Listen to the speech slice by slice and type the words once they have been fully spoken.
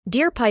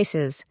Dear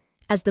Pisces,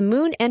 as the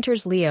moon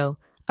enters Leo,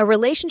 a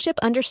relationship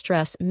under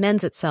stress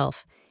mends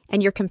itself,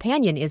 and your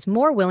companion is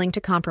more willing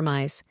to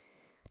compromise.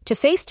 To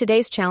face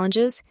today's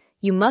challenges,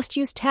 you must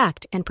use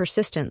tact and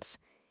persistence.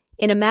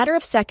 In a matter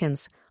of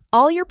seconds,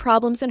 all your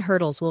problems and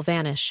hurdles will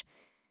vanish.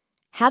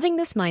 Having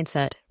this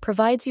mindset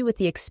provides you with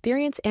the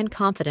experience and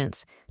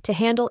confidence to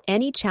handle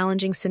any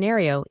challenging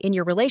scenario in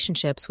your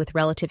relationships with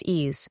relative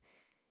ease.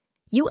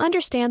 You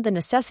understand the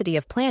necessity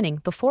of planning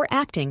before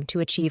acting to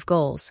achieve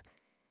goals.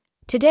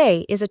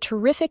 Today is a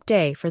terrific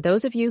day for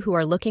those of you who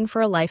are looking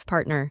for a life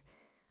partner.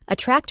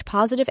 Attract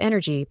positive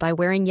energy by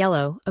wearing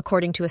yellow,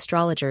 according to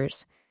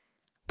astrologers.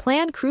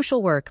 Plan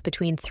crucial work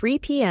between 3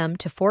 p.m.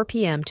 to 4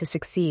 p.m. to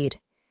succeed.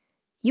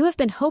 You have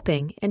been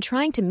hoping and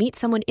trying to meet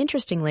someone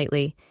interesting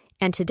lately,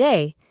 and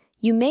today,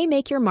 you may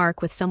make your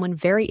mark with someone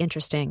very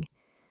interesting.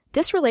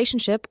 This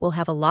relationship will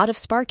have a lot of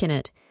spark in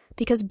it,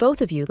 because both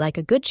of you like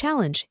a good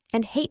challenge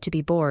and hate to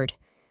be bored.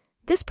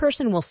 This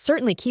person will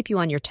certainly keep you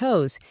on your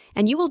toes,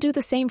 and you will do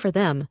the same for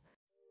them.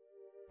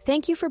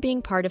 Thank you for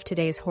being part of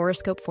today's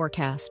horoscope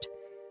forecast.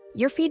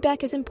 Your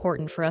feedback is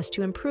important for us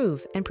to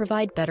improve and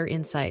provide better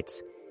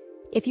insights.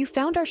 If you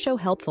found our show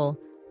helpful,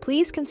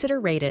 please consider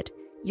rate it.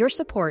 Your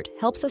support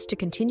helps us to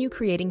continue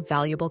creating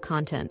valuable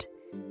content.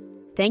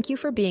 Thank you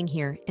for being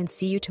here, and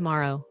see you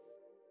tomorrow.